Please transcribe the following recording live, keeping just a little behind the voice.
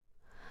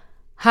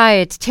Hi,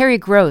 it's Terry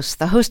Gross,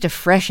 the host of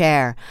Fresh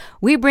Air.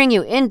 We bring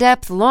you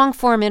in-depth,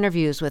 long-form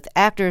interviews with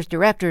actors,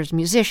 directors,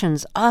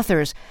 musicians,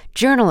 authors,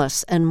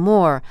 journalists, and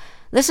more.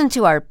 Listen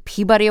to our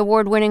Peabody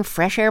Award-winning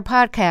Fresh Air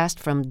podcast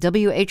from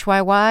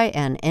WHYY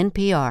and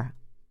NPR.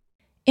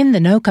 In the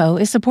NOCO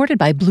is supported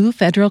by Blue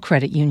Federal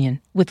Credit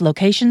Union, with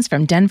locations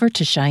from Denver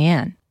to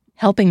Cheyenne,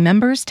 helping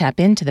members tap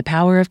into the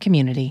power of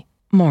community.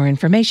 More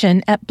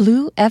information at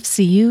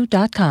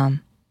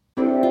bluefcu.com.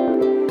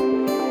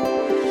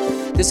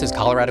 This is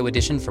Colorado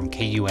Edition from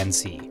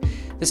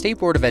KUNC. The State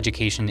Board of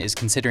Education is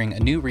considering a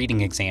new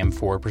reading exam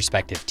for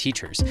prospective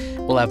teachers.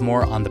 We'll have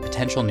more on the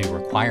potential new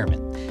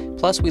requirement.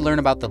 Plus, we learn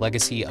about the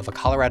legacy of a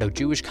Colorado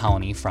Jewish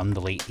colony from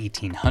the late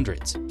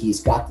 1800s.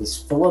 He's got this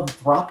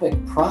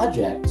philanthropic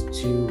project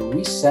to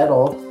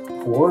resettle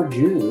poor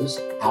Jews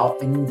out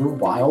in the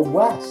Wild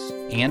West.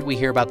 And we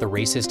hear about the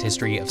racist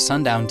history of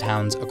sundown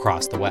towns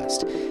across the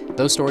West.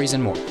 Those stories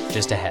and more,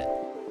 just ahead.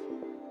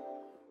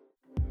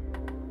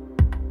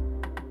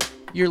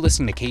 You're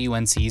listening to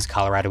KUNC's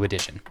Colorado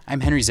Edition. I'm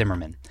Henry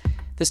Zimmerman.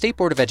 The State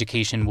Board of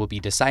Education will be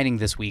deciding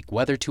this week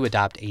whether to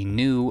adopt a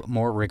new,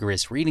 more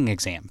rigorous reading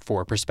exam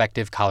for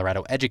prospective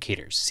Colorado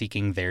educators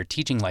seeking their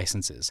teaching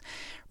licenses.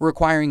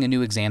 Requiring a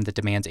new exam that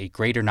demands a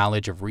greater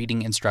knowledge of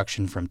reading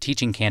instruction from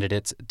teaching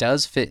candidates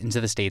does fit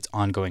into the state's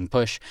ongoing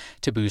push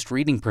to boost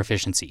reading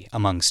proficiency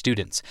among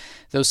students,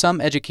 though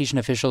some education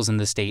officials in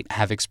the state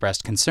have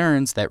expressed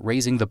concerns that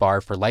raising the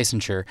bar for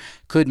licensure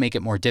could make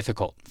it more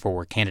difficult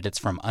for candidates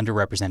from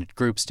underrepresented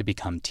groups to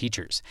become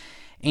teachers.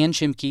 Ann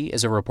Shimke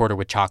is a reporter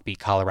with Chalkbeat,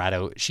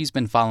 Colorado. She's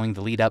been following the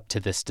lead up to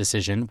this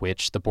decision,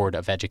 which the Board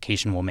of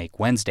Education will make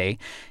Wednesday,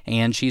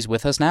 and she's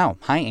with us now.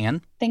 Hi,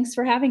 Ann. Thanks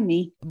for having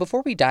me.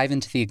 Before we dive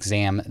into the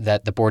exam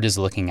that the board is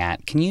looking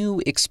at, can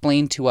you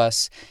explain to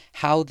us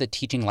how the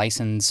teaching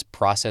license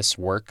process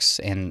works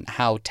and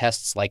how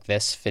tests like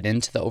this fit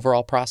into the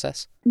overall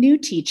process? New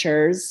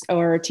teachers,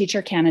 or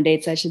teacher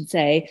candidates, I should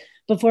say,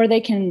 before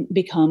they can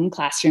become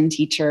classroom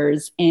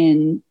teachers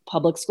in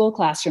public school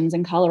classrooms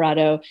in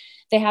Colorado,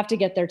 they have to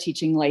get their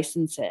teaching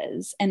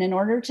licenses. And in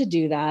order to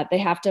do that, they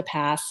have to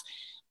pass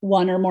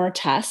one or more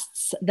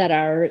tests that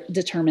are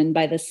determined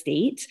by the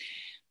state.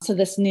 So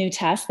this new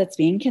test that's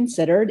being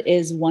considered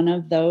is one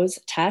of those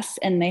tests,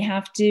 and they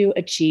have to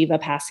achieve a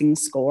passing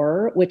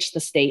score, which the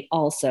state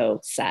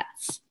also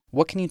sets.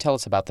 What can you tell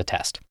us about the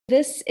test?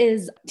 This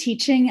is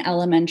teaching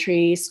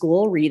elementary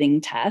school reading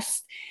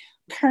test.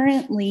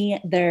 Currently,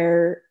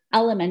 their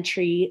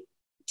elementary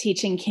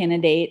teaching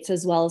candidates,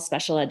 as well as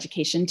special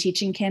education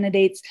teaching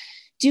candidates,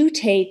 do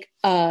take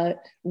a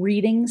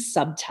reading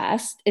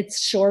subtest.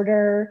 It's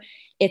shorter.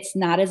 It's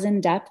not as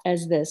in-depth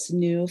as this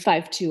new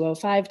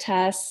 5205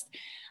 test.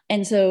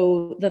 And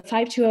so the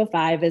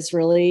 5205 is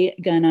really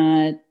going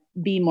to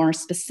be more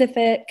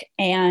specific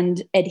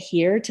and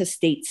adhere to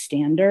state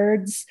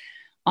standards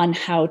on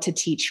how to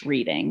teach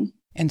reading.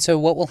 And so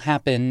what will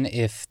happen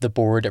if the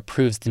board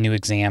approves the new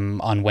exam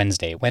on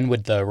Wednesday? When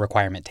would the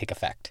requirement take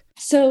effect?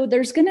 So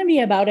there's going to be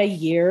about a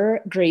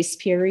year grace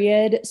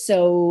period.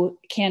 So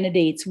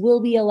candidates will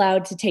be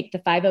allowed to take the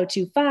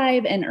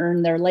 5025 and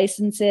earn their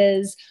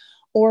licenses,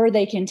 or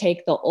they can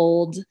take the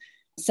old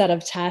set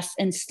of tests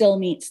and still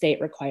meet state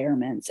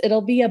requirements.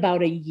 It'll be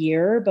about a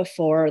year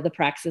before the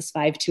Praxis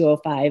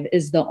 5205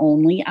 is the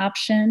only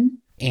option.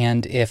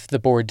 And if the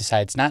board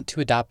decides not to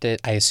adopt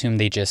it, I assume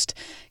they just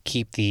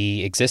keep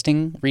the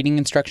existing reading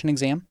instruction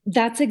exam?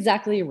 That's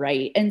exactly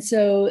right. And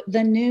so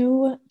the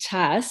new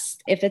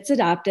test, if it's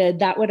adopted,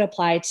 that would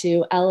apply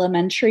to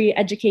elementary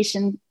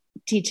education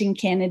teaching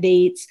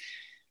candidates,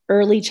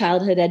 early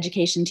childhood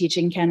education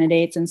teaching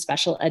candidates, and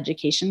special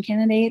education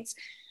candidates.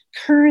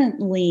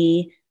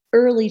 Currently,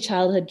 early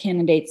childhood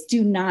candidates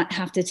do not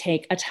have to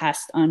take a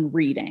test on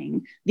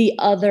reading. The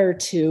other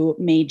two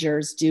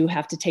majors do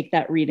have to take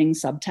that reading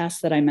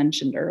subtest that I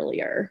mentioned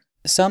earlier.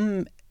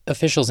 Some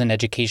officials in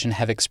education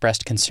have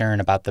expressed concern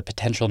about the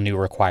potential new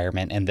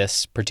requirement in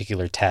this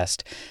particular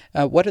test.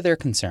 What are their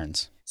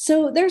concerns?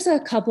 So there's a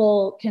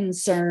couple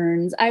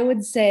concerns. I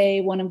would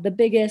say one of the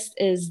biggest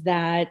is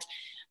that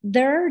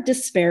there are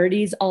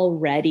disparities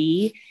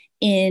already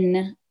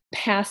in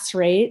pass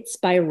rates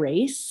by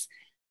race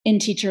in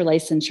teacher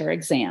licensure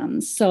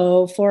exams.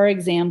 So for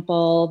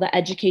example, the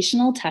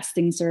Educational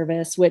Testing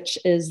Service, which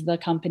is the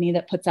company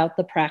that puts out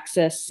the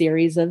Praxis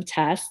series of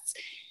tests,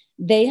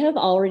 they have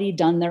already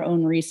done their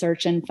own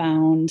research and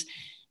found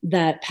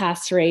that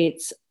pass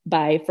rates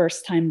by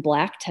first-time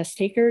Black test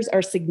takers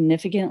are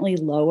significantly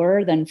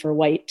lower than for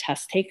white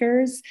test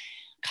takers.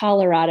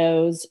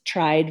 Colorado's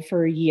tried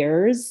for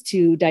years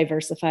to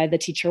diversify the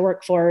teacher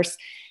workforce,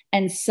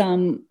 and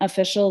some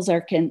officials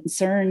are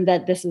concerned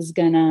that this is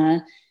going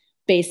to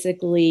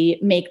basically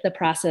make the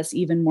process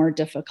even more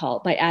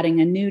difficult by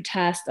adding a new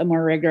test, a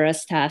more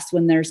rigorous test,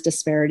 when there's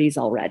disparities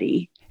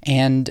already.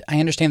 And I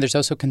understand there's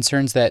also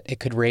concerns that it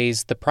could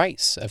raise the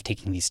price of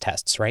taking these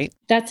tests, right?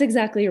 That's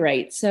exactly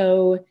right.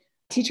 So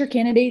teacher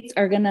candidates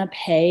are going to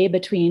pay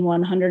between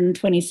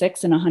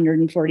 $126 and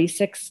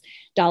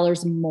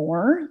 $146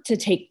 more to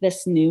take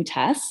this new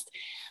test.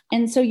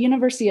 And so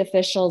university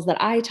officials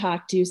that I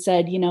talked to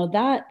said,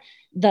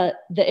 that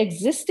the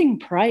existing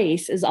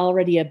price is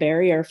already a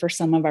barrier for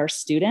some of our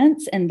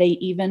students, and they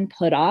even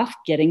put off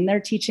getting their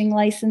teaching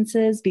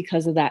licenses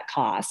because of that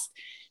cost.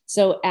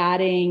 So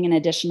adding an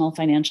additional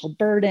financial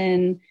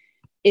burden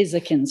is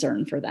a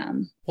concern for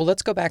them. Well,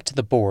 let's go back to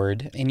the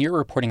board. In your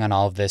reporting on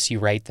all of this, you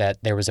write that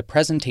there was a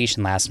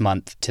presentation last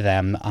month to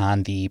them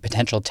on the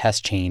potential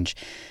test change,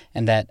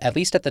 and that, at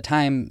least at the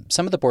time,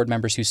 some of the board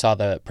members who saw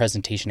the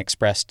presentation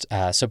expressed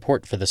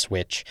support for the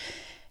switch.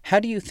 How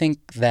do you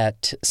think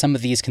that some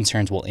of these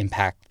concerns will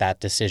impact that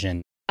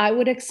decision? I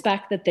would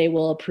expect that they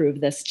will approve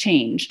this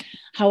change.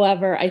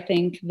 However, I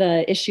think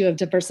the issue of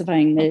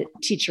diversifying the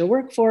teacher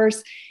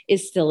workforce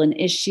is still an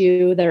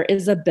issue. There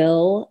is a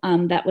bill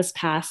that was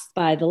passed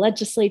by the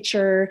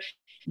legislature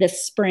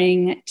this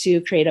spring to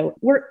create a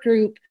work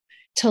group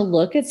to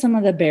look at some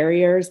of the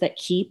barriers that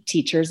keep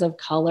teachers of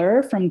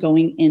color from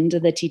going into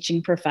the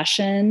teaching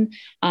profession.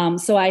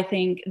 So I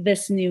think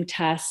this new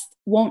test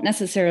won't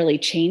necessarily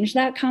change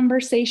that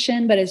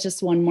conversation, but it's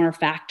just one more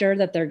factor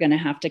that they're going to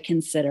have to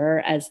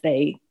consider as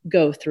they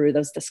go through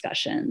those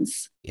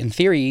discussions. In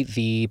theory,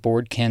 the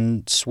board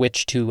can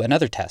switch to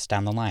another test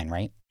down the line,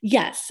 right?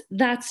 Yes,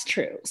 that's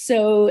true.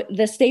 So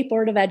the State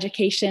Board of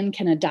Education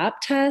can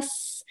adopt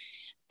tests,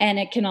 and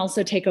it can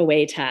also take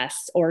away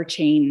tests or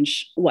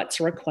change what's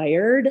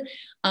required.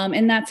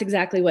 And that's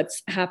exactly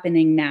what's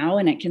happening now,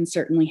 and it can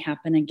certainly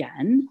happen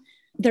again.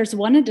 There's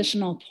one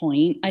additional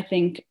point I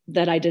think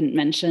that I didn't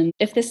mention.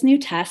 If this new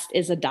test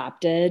is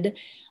adopted,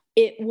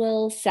 it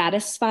will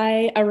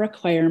satisfy a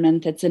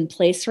requirement that's in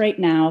place right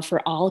now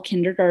for all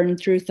kindergarten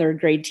through third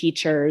grade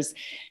teachers,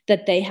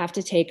 that they have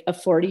to take a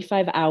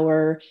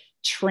 45-hour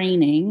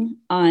training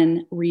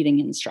on reading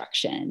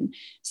instruction.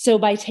 So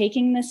by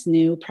taking this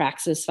new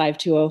Praxis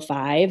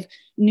 5205,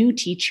 new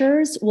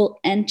teachers will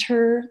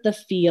enter the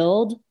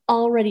field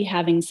already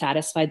having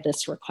satisfied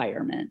this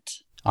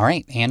requirement. All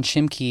right. Ann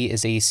Shimke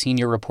is a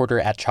senior reporter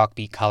at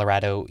Chalkbeat,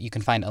 Colorado. You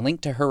can find a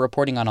link to her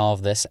reporting on all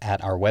of this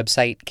at our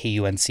website,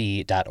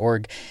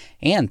 kunc.org.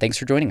 Ann, thanks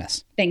for joining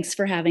us. Thanks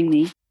for having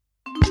me.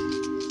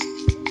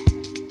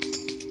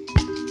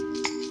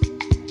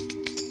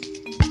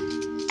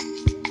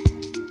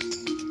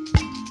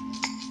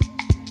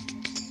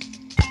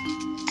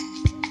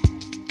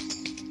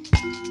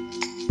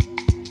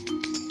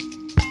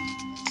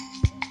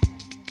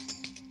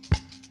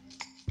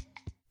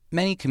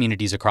 Many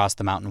communities across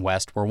the Mountain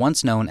West were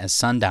once known as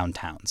sundown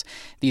towns.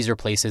 These are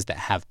places that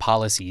have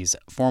policies,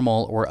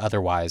 formal or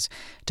otherwise,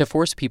 to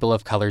force people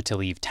of color to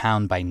leave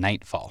town by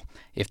nightfall.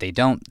 If they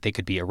don't, they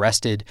could be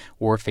arrested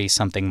or face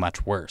something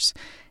much worse.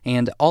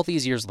 And all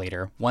these years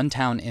later, one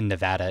town in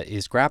Nevada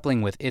is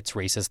grappling with its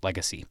racist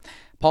legacy.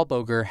 Paul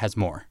Boger has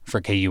more for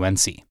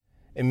KUNC.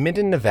 In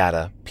Minden,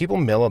 Nevada, people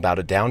mill about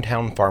a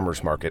downtown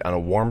farmers market on a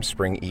warm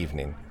spring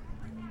evening.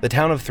 The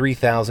town of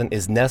 3,000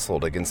 is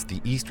nestled against the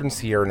eastern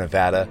Sierra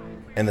Nevada,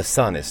 and the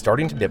sun is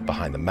starting to dip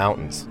behind the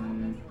mountains.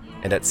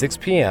 And at 6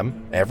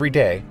 p.m. every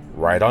day,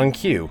 right on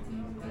cue,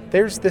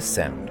 there's this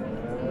sound.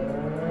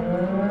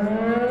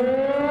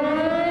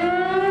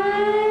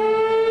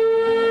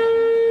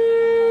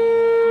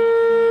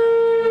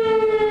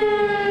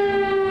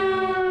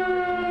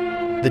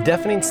 The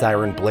deafening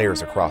siren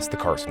blares across the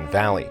Carson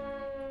Valley.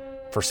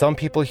 For some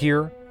people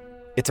here,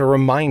 it's a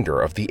reminder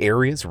of the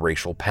area's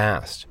racial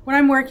past. When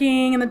I'm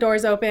working and the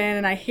door's open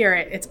and I hear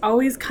it, it's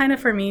always kind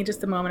of, for me,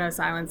 just a moment of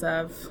silence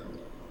of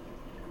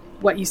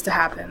what used to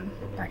happen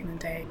back in the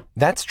day.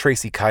 That's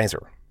Tracy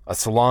Kaiser, a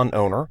salon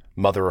owner,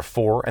 mother of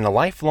 4, and a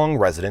lifelong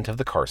resident of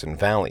the Carson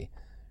Valley.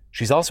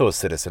 She's also a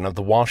citizen of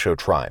the Washoe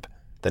tribe,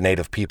 the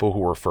native people who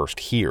were first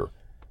here.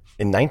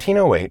 In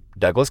 1908,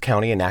 Douglas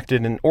County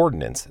enacted an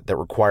ordinance that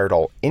required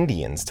all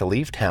Indians to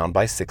leave town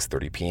by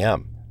 6:30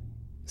 p.m.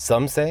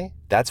 Some say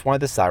that's why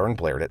the siren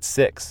blared at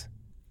 6,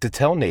 to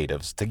tell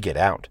natives to get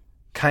out.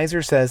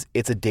 Kaiser says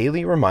it's a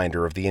daily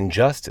reminder of the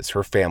injustice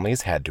her family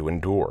has had to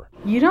endure.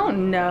 You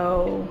don't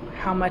know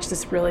how much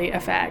this really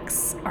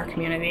affects our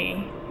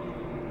community.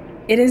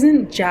 It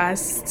isn't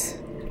just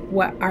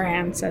what our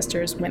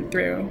ancestors went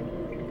through.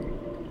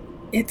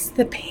 It's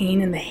the pain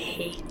and the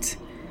hate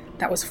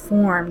that was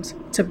formed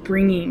to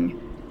bringing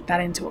that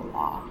into a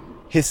law.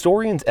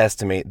 Historians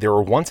estimate there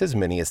were once as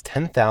many as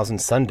 10,000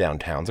 sundown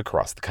towns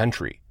across the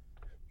country.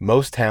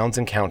 Most towns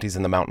and counties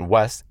in the Mountain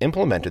West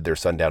implemented their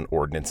sundown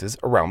ordinances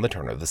around the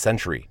turn of the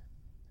century.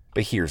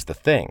 But here's the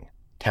thing.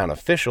 Town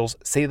officials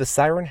say the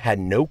siren had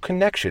no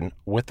connection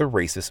with the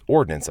racist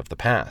ordinance of the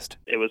past.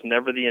 It was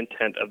never the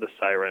intent of the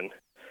siren,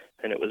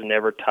 and it was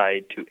never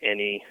tied to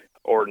any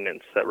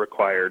ordinance that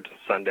required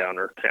sundown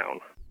or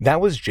town.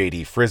 That was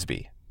J.D.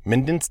 Frisbee,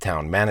 Minden's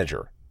town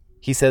manager.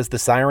 He says the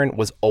siren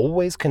was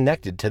always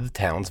connected to the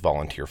town's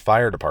volunteer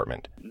fire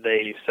department.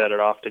 They set it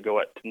off to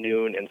go at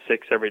noon and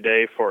 6 every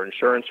day for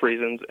insurance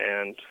reasons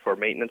and for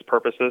maintenance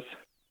purposes.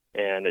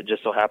 And it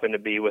just so happened to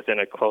be within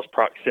a close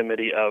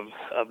proximity of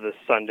the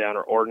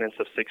sundowner ordinance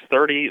of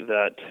 6:30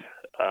 that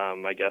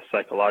I guess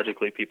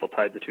psychologically people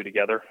tied the two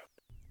together.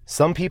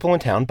 Some people in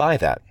town buy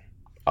that.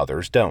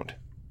 Others don't.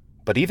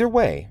 But either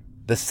way,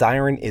 The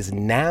siren is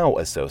now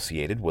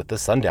associated with the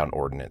sundown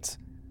ordinance.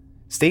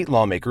 State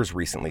lawmakers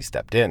recently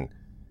stepped in.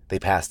 They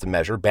passed a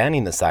measure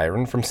banning the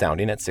siren from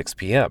sounding at 6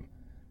 p.m.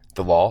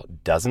 The law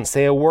doesn't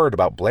say a word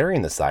about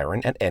blaring the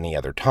siren at any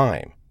other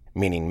time,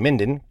 meaning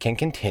Minden can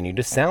continue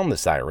to sound the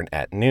siren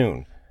at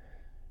noon.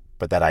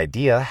 But that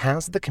idea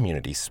has the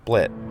community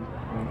split.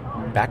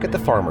 Back at the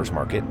farmers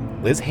market,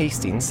 Liz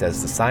Hastings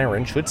says the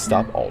siren should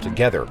stop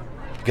altogether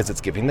because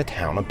it's giving the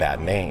town a bad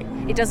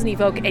name. It doesn't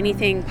evoke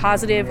anything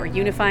positive or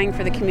unifying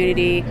for the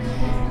community.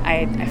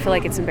 I feel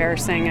like it's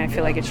embarrassing. I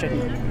feel like it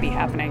shouldn't be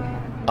happening.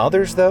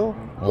 Others, though,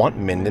 want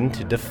Minden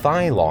to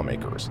defy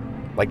lawmakers,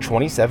 like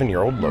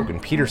 27-year-old Logan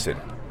Peterson,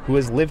 who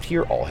has lived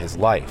here all his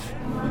life.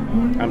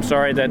 I'm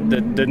sorry that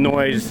the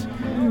noise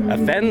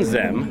offends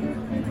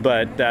them,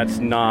 but that's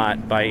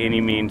not by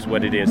any means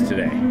what it is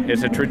today.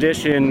 It's a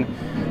tradition.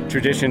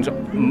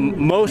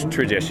 Most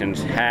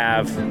traditions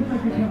have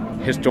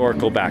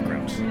historical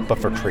backgrounds. But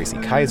for Tracy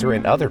Kaiser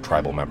and other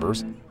tribal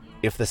members,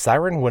 if the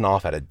siren went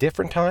off at a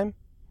different time,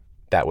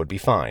 that would be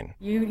fine.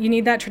 You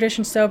need that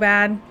tradition so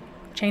bad,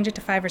 change it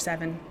to 5 or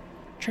 7.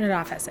 Turn it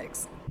off at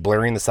 6.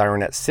 Blaring the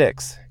siren at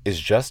 6 is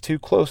just too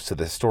close to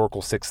the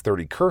historical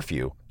 6:30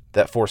 curfew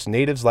that forced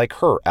natives like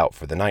her out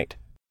for the night.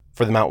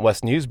 For the Mount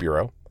West News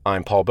Bureau,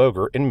 I'm Paul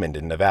Boger in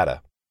Minden,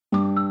 Nevada.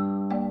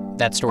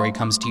 That story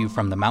comes to you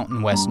from the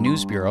Mountain West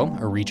News Bureau,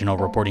 a regional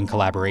reporting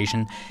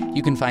collaboration.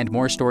 You can find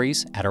more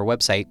stories at our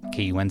website,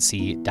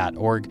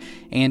 kunc.org,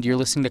 and you're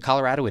listening to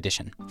Colorado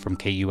Edition from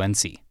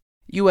KUNC.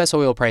 U.S.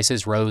 oil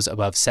prices rose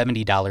above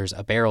 $70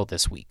 a barrel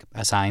this week,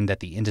 a sign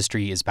that the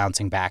industry is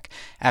bouncing back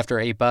after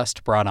a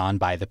bust brought on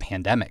by the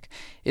pandemic.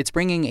 It's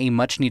bringing a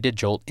much-needed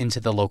jolt into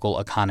the local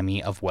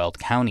economy of Weld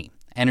County.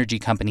 Energy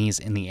companies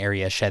in the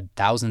area shed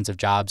thousands of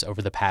jobs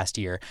over the past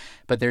year,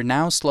 but they're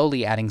now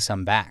slowly adding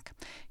some back.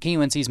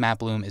 KUNC's Matt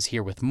Bloom is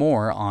here with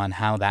more on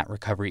how that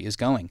recovery is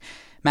going.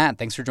 Matt,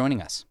 thanks for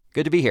joining us.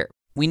 Good to be here.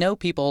 We know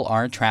people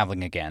are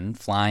traveling again,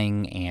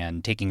 flying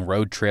and taking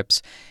road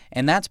trips,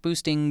 and that's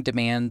boosting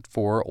demand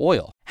for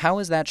oil. How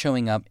is that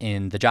showing up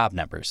in the job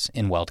numbers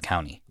in Weld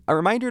County? A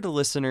reminder to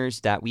listeners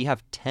that we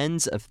have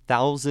tens of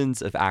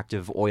thousands of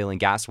active oil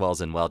and gas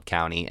wells in Weld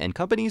County, and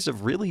companies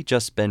have really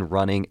just been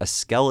running a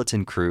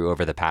skeleton crew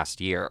over the past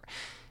year.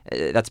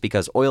 That's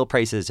because oil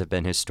prices have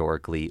been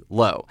historically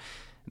low.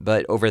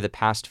 But over the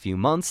past few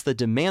months, the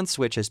demand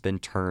switch has been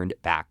turned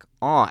back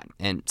on,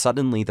 and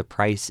suddenly the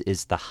price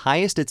is the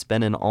highest it's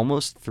been in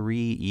almost 3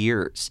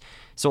 years.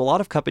 So a lot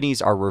of companies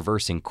are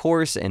reversing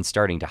course and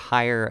starting to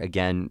hire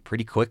again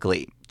pretty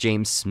quickly.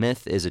 James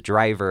Smith is a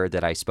driver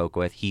that I spoke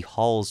with. He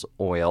hauls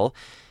oil.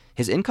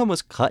 His income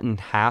was cut in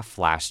half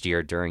last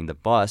year during the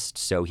bust,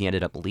 so he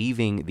ended up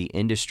leaving the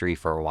industry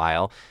for a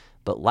while.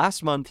 But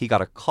last month, he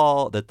got a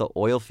call that the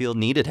oil field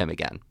needed him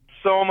again.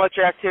 So much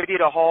activity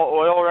to haul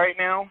oil right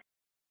now,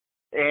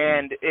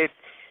 and it's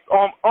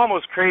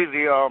almost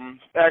crazy.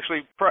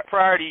 Actually,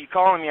 prior to you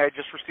calling me, I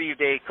just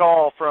received a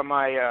call from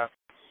my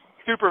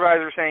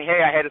supervisor saying,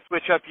 hey, I had to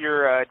switch up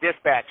your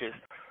dispatches.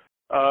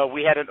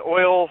 We had an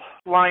oil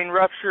line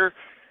rupture.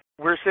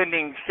 We're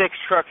sending 6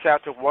 trucks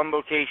out to one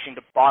location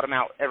to bottom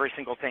out every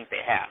single tank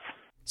they have.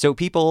 So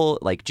people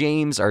like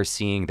James are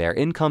seeing their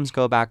incomes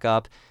go back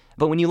up.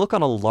 But when you look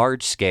on a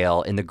large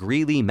scale in the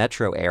Greeley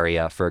metro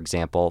area, for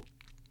example,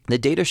 the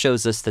data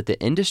shows us that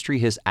the industry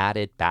has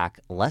added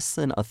back less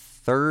than a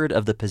third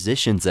of the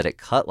positions that it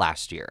cut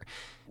last year,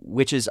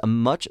 which is a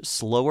much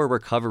slower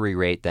recovery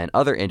rate than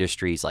other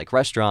industries like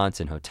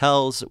restaurants and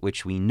hotels,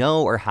 which we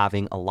know are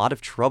having a lot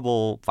of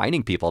trouble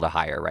finding people to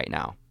hire right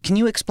now. Can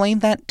you explain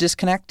that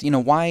disconnect?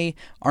 Why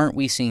aren't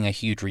we seeing a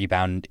huge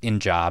rebound in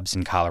jobs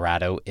in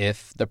Colorado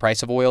if the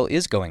price of oil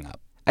is going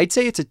up? I'd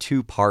say it's a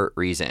 2-part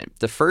reason.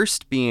 The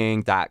first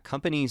being that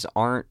companies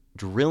aren't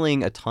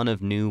drilling a ton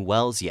of new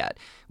wells yet,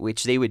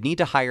 which they would need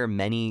to hire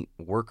many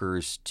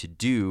workers to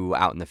do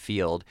out in the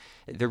field.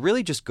 They're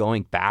really just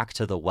going back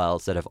to the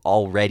wells that have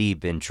already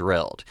been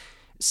drilled.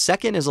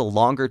 Second is a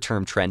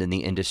longer-term trend in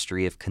the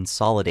industry of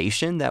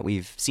consolidation that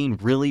we've seen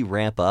really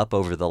ramp up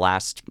over the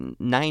last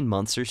 9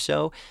 months or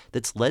so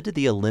that's led to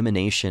the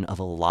elimination of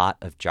a lot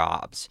of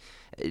jobs.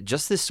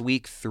 Just this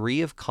week,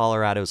 3 of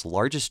Colorado's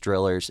largest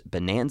drillers,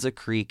 Bonanza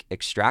Creek,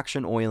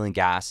 Extraction Oil and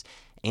Gas,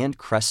 and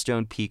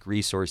Crestone Peak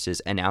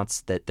Resources,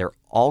 announced that they're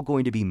all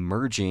going to be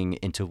merging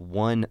into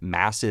one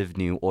massive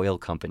new oil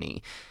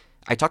company.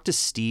 I talked to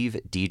Steve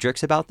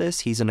Diedrichs about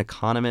this. He's an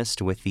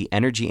economist with the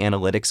energy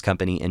analytics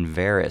company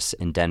Enverus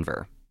in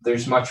Denver.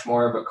 There's much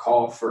more of a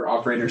call for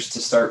operators to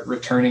start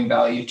returning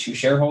value to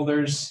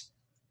shareholders.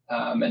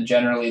 And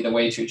generally, the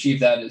way to achieve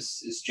that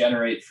is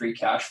generate free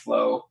cash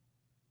flow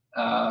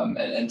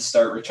and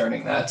start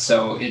returning that.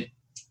 So it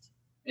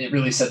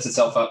really sets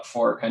itself up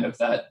for kind of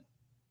that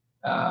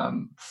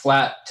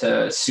flat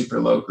to super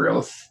low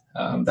growth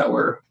that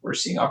we're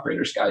seeing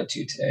operators guide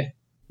to today.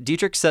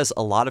 Diedrich says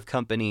a lot of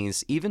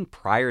companies, even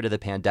prior to the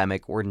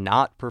pandemic, were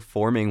not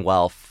performing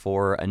well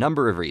for a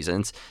number of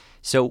reasons.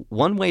 So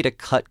one way to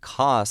cut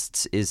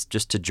costs is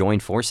just to join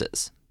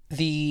forces.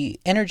 The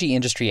energy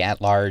industry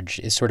at large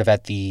is sort of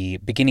at the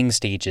beginning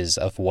stages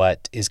of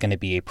what is going to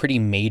be a pretty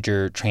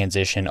major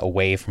transition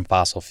away from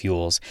fossil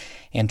fuels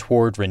and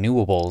toward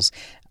renewables.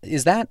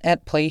 Is that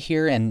at play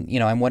here? And,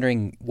 I'm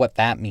wondering what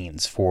that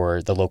means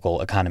for the local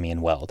economy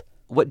in Weld.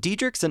 What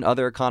Diedrichs and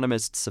other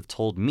economists have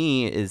told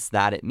me is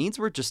that it means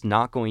we're just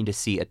not going to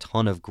see a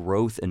ton of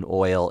growth in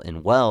oil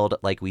in Weld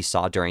like we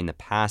saw during the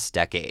past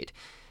decade.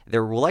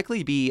 There will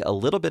likely be a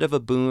little bit of a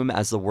boom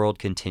as the world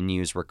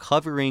continues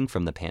recovering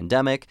from the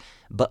pandemic,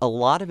 but a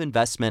lot of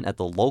investment at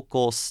the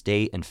local,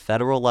 state, and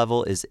federal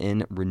level is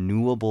in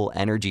renewable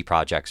energy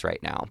projects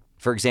right now.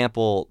 For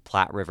example,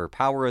 Platte River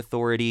Power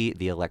Authority,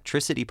 the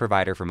electricity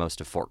provider for most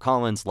of Fort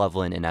Collins,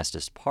 Loveland, and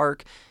Estes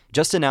Park,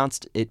 just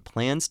announced it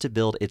plans to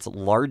build its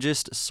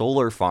largest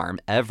solar farm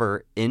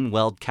ever in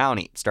Weld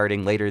County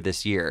starting later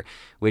this year,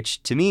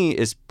 which to me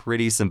is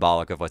pretty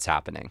symbolic of what's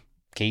happening.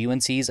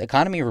 KUNC's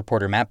economy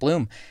reporter Matt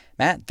Bloom.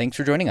 Matt, thanks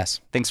for joining us.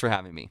 Thanks for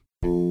having me.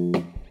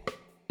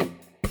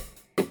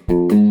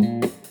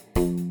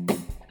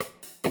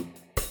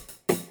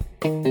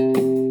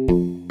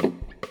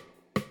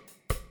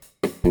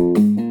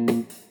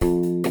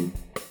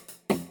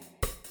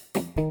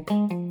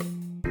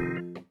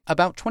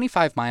 About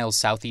 25 miles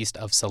southeast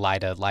of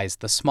Salida lies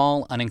the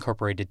small,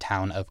 unincorporated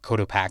town of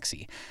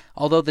Cotopaxi.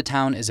 Although the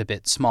town is a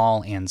bit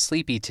small and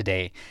sleepy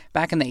today,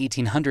 back in the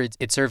 1800s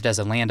it served as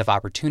a land of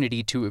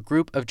opportunity to a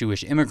group of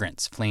Jewish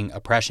immigrants fleeing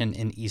oppression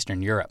in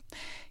Eastern Europe.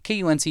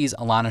 KUNC's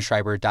Alana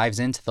Schreiber dives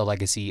into the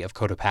legacy of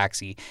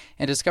Cotopaxi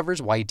and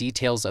discovers why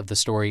details of the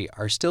story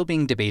are still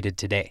being debated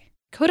today.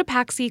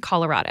 Cotopaxi,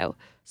 Colorado,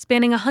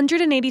 spanning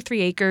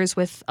 183 acres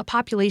with a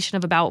population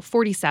of about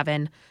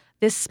 47,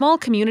 this small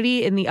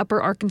community in the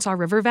upper Arkansas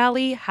River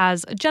Valley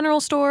has a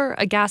general store,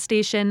 a gas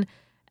station,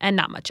 and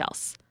not much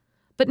else.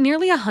 But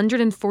nearly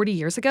 140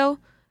 years ago,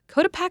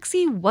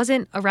 Cotopaxi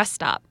wasn't a rest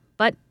stop,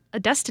 but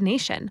a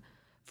destination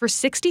for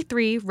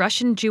 63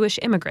 Russian Jewish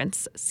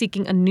immigrants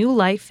seeking a new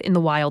life in the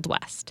Wild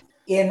West.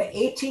 In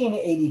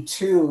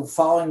 1882,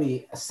 following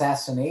the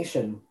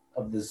assassination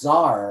of the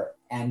Tsar,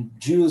 and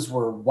Jews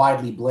were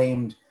widely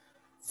blamed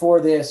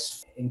for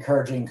this,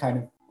 encouraging kind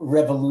of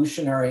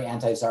revolutionary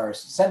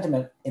anti-Tsarist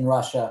sentiment in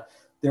Russia,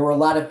 there were a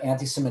lot of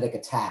anti-Semitic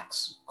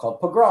attacks called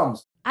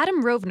pogroms.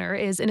 Adam Rovner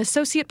is an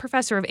associate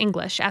professor of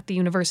English at the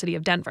University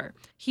of Denver.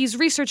 He's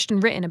researched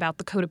and written about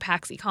the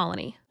Cotopaxi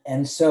colony.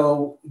 And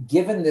so,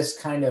 given this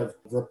kind of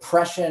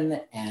repression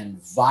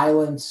and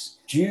violence,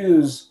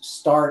 Jews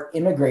start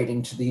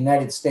immigrating to the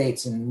United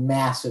States in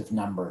massive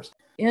numbers.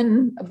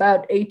 In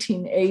about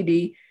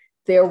 1880,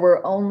 there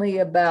were only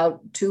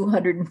about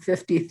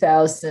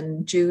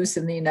 250,000 Jews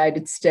in the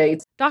United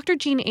States. Dr.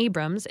 Jean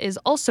Abrams is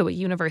also a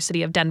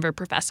University of Denver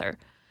professor.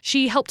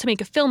 She helped to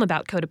make a film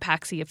about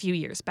Cotopaxi a few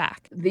years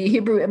back. The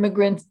Hebrew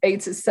Immigrant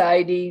Aid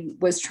Society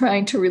was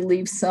trying to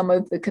relieve some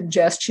of the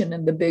congestion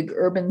in the big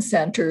urban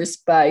centers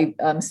by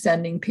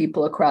sending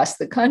people across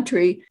the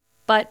country.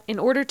 But in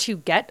order to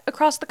get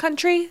across the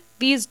country,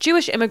 these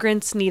Jewish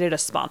immigrants needed a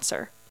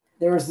sponsor.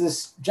 There was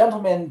this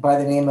gentleman by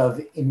the name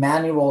of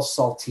Emmanuel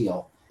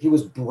Saltiel. He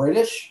was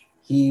British.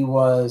 He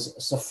was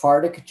a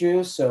Sephardic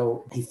Jew,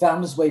 so he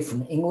found his way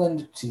from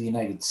England to the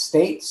United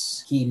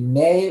States. He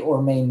may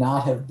or may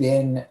not have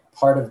been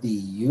part of the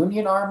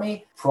Union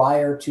Army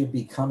prior to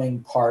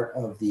becoming part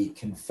of the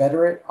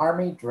Confederate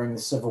Army during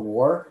the Civil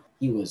War.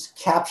 He was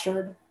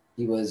captured,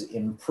 he was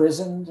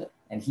imprisoned,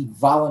 and he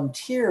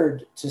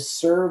volunteered to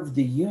serve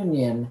the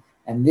Union,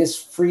 and this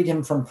freed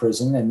him from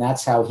prison, and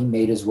that's how he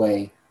made his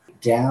way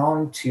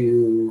down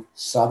to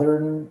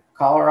southern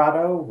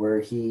Colorado, where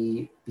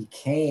he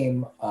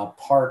became a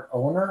part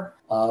owner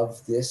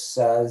of this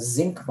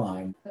zinc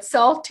mine.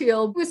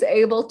 Saltiel was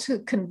able to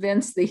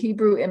convince the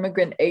Hebrew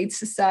Immigrant Aid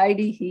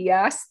Society. He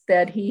asked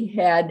that he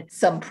had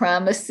some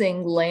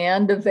promising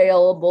land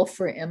available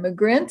for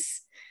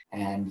immigrants.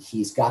 And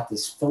he's got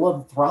this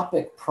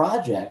philanthropic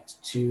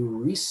project to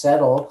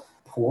resettle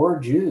poor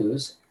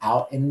Jews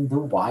out in the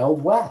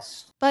Wild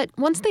West. But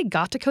once they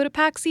got to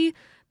Cotopaxi,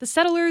 the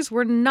settlers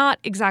were not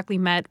exactly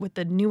met with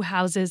the new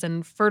houses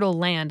and fertile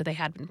land they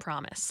had been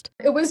promised.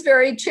 It was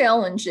very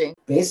challenging.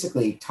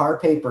 Basically, tar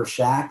paper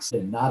shacks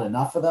and not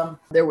enough of them.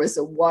 There was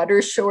a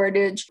water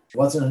shortage.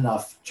 Wasn't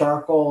enough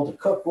charcoal to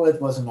cook with,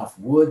 wasn't enough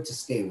wood to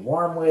stay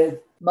warm with.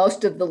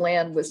 Most of the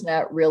land was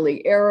not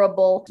really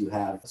arable. You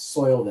have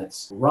soil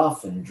that's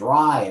rough and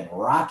dry and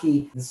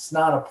rocky. This is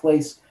not a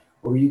place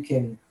where you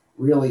can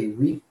really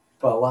reap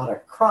a lot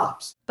of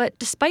crops. But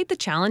despite the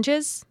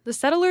challenges, the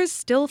settlers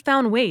still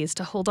found ways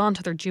to hold on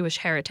to their Jewish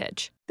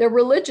heritage. Their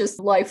religious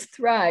life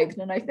thrived,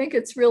 and I think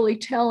it's really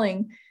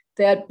telling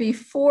that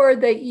before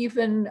they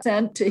even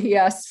sent to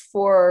Hias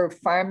for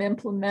farm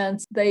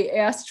implements, they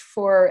asked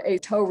for a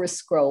Torah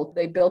scroll.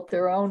 They built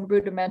their own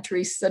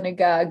rudimentary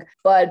synagogue,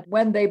 but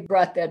when they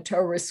brought that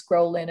Torah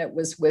scroll in, it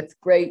was with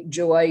great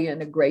joy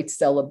and a great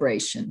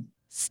celebration.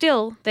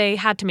 Still, they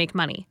had to make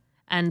money.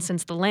 And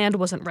since the land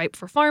wasn't ripe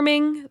for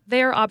farming,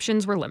 their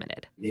options were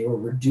limited. They were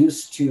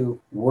reduced to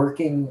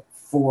working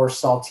for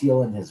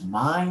Saltillo in his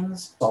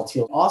mines.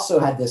 Saltillo also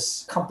had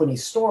this company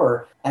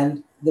store,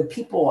 and the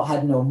people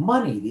had no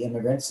money, the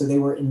immigrants, so they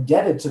were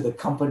indebted to the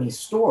company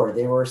store.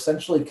 They were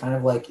essentially kind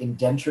of like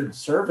indentured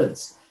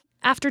servants.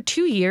 After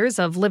 2 years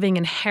of living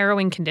in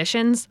harrowing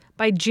conditions,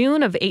 by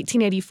June of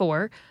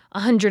 1884,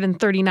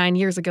 139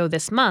 years ago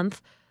this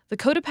month, the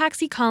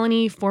Cotopaxi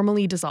colony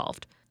formally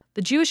dissolved.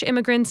 The Jewish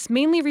immigrants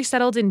mainly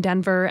resettled in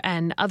Denver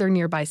and other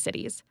nearby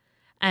cities.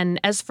 And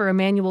as for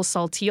Emmanuel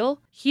Saltillo,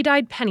 he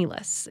died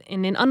penniless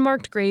in an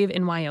unmarked grave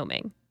in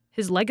Wyoming.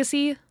 His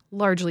legacy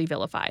largely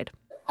vilified.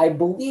 I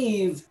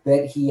believe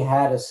that he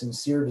had a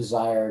sincere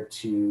desire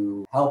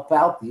to help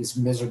out these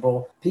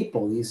miserable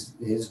people,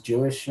 his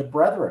Jewish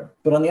brethren.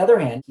 But on the other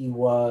hand, he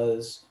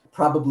was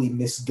probably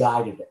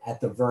misguided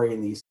at the very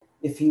least.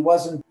 If he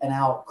wasn't an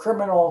out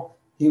criminal,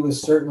 he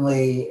was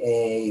certainly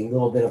a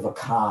little bit of a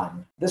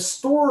con. The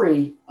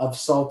story of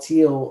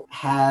Saltillo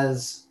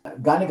has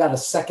kind of got a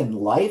second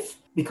life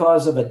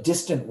because of a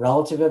distant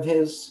relative of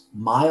his,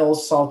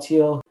 Miles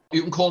Saltillo.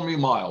 You can call me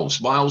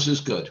Miles. Miles is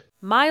good.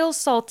 Miles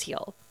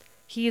Saltillo.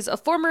 He's a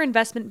former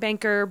investment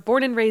banker,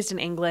 born and raised in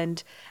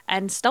England,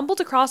 and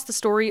stumbled across the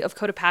story of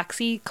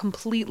Cotopaxi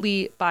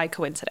completely by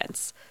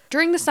coincidence.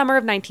 During the summer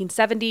of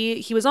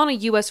 1970, he was on a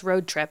U.S.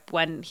 road trip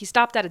when he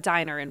stopped at a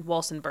diner in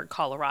Walsenburg,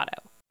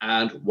 Colorado.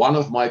 And one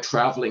of my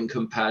traveling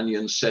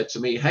companions said to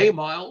me, "Hey,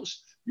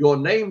 Miles, your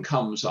name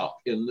comes up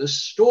in this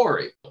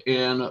story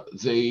in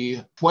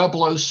the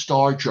Pueblo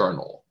Star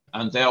Journal."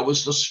 And there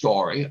was the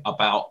story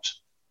about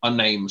a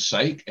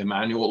namesake,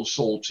 Emmanuel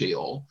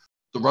Saltillo.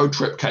 The road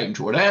trip came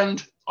to an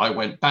end. I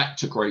went back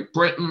to Great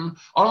Britain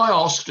and I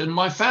asked in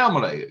my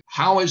family,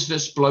 how is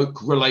this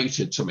bloke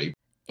related to me?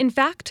 In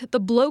fact, the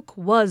bloke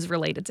was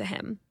related to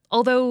him,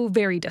 although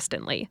very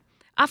distantly.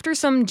 After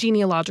some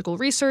genealogical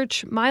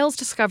research, Miles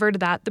discovered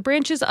that the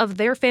branches of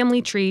their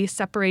family tree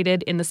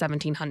separated in the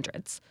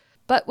 1700s.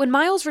 But when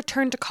Miles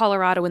returned to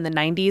Colorado in the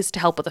 90s to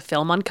help with a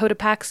film on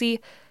Cotopaxi,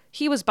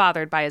 he was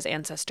bothered by his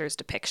ancestors'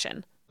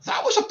 depiction.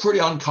 That was a pretty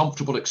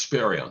uncomfortable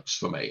experience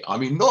for me. I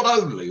mean, not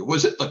only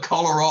was it the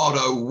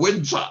Colorado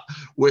winter,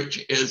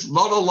 which is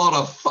not a lot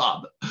of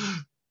fun,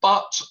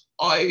 but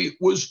I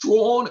was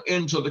drawn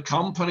into the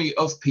company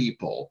of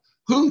people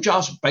who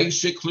just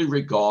basically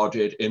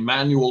regarded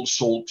Emmanuel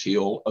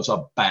Saltillo as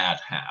a bad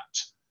hat.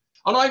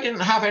 And I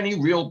didn't have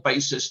any real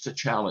basis to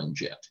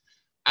challenge it.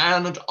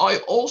 And I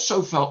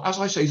also felt, as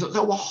I say, that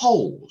there were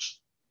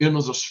holes in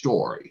the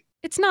story.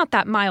 It's not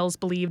that Miles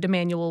believed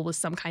Emmanuel was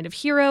some kind of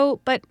hero,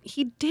 but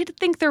he did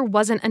think there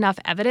wasn't enough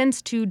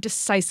evidence to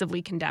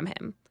decisively condemn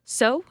him.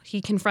 So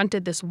he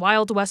confronted this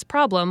Wild West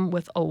problem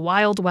with a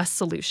Wild West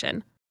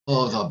solution.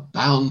 Oh, the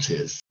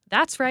bounties.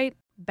 That's right,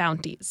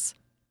 bounties.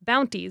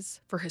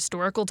 Bounties for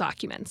historical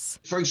documents.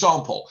 For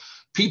example,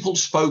 people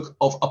spoke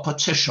of a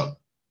petition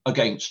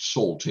against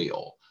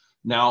Saltillo.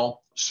 Now,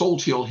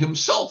 Saltillo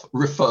himself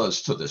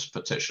refers to this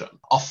petition,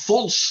 a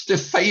false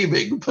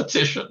defaming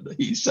petition,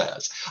 he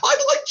says.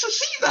 I'd like to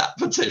see that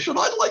petition.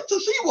 I'd like to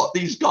see what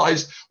these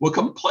guys were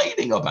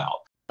complaining about.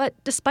 But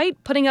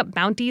despite putting up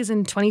bounties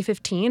in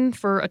 2015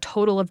 for a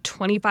total of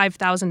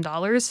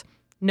 $25,000,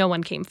 no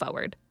one came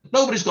forward.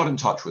 Nobody's got in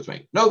touch with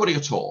me. Nobody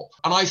at all.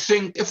 And I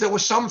think if there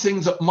was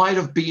something that might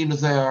have been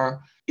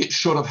there, it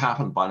should have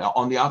happened by now.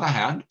 On the other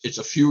hand, it's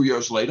a few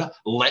years later.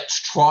 Let's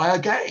try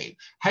again.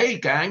 Hey,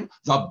 gang,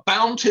 the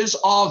bounties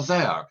are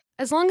there.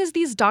 As long as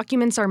these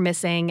documents are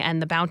missing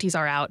and the bounties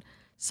are out,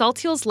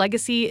 Saltillo's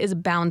legacy is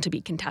bound to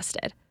be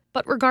contested.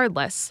 But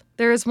regardless,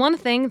 there is one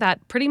thing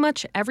that pretty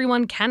much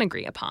everyone can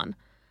agree upon.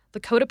 The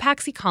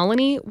Cotopaxi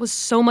colony was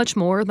so much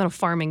more than a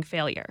farming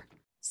failure.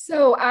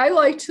 So I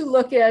like to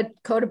look at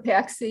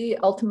Cotopaxi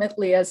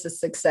ultimately as a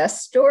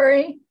success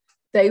story.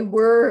 They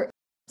were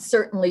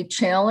certainly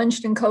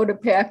challenged in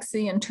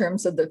Cotopaxi in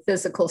terms of the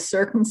physical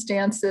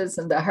circumstances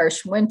and the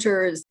harsh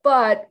winters.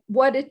 But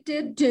what it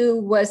did do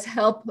was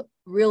help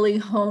really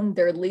hone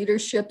their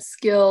leadership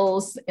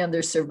skills and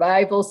their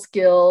survival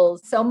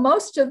skills. So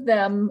most of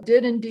them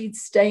did indeed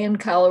stay in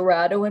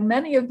Colorado, and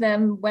many of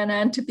them went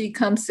on to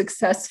become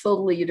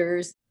successful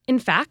leaders. In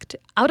fact,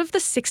 out of the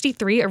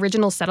 63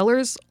 original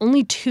settlers,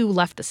 only 2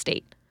 left the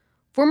state.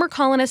 Former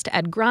colonist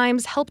Ed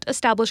Grimes helped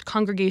establish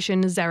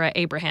Congregation Zerah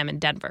Abraham in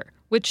Denver,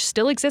 which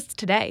still exists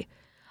today.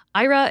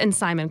 Ira and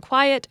Simon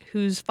Quiet,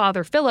 whose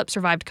father Philip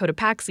survived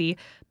Cotopaxi,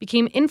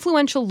 became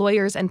influential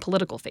lawyers and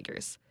political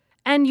figures.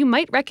 And you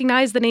might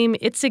recognize the name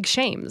Itzig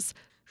Shames,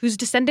 whose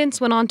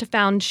descendants went on to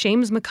found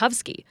Shames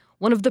Makovsky,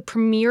 one of the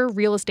premier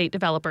real estate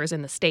developers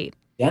in the state.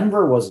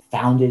 Denver was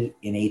founded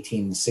in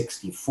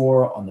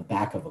 1864 on the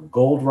back of a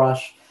gold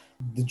rush.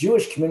 The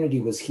Jewish community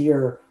was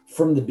here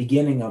from the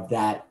beginning of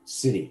that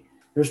city.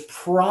 There's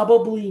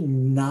probably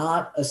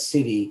not a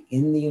city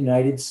in the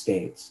United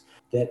States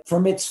that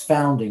from its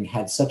founding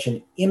had such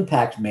an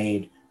impact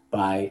made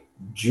by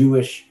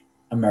Jewish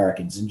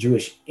Americans and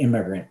Jewish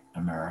immigrant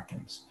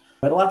Americans.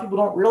 But a lot of people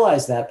don't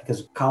realize that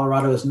because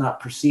Colorado is not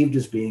perceived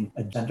as being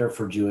a center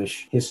for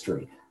Jewish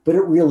history. But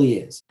it really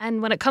is.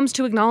 And when it comes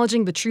to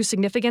acknowledging the true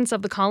significance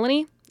of the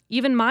colony,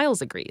 Even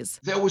Miles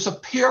agrees. There was a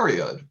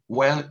period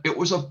when it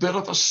was a bit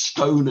of a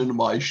stone in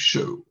my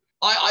shoe.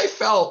 I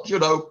felt,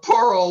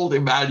 poor old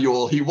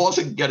Emmanuel, he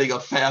wasn't getting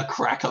a fair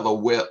crack of the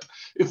whip.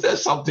 If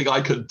there's something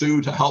I could do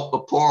to help the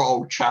poor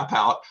old chap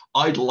out,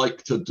 I'd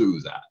like to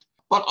do that.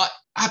 But I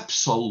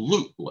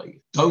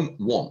absolutely don't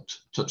want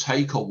to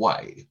take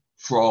away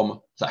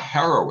from the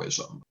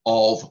heroism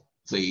of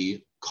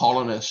the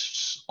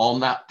colonists on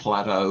that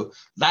plateau.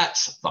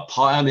 That's the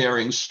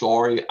pioneering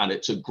story, and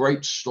it's a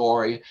great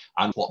story.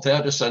 And what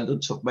their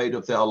descendants have made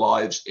of their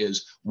lives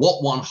is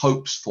what one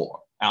hopes for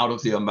out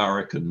of the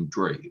American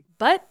dream.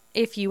 But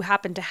if you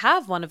happen to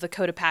have one of the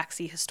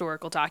Cotopaxi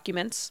historical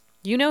documents,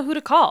 you know who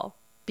to call,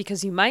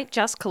 because you might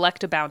just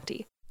collect a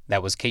bounty.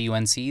 That was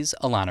KUNC's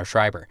Alana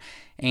Schreiber.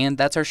 And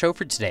that's our show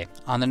for today.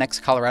 On the next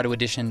Colorado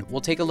edition,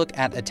 we'll take a look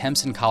at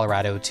attempts in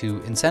Colorado to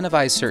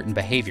incentivize certain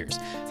behaviors,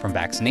 from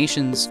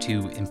vaccinations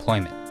to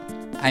employment.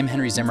 I'm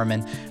Henry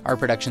Zimmerman. Our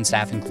production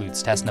staff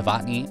includes Tess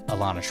Novotny,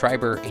 Alana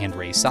Schreiber, and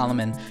Ray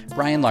Solomon.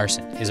 Brian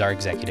Larson is our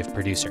executive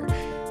producer.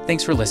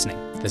 Thanks for listening.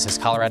 This is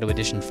Colorado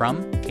Edition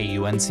from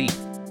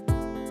KUNC.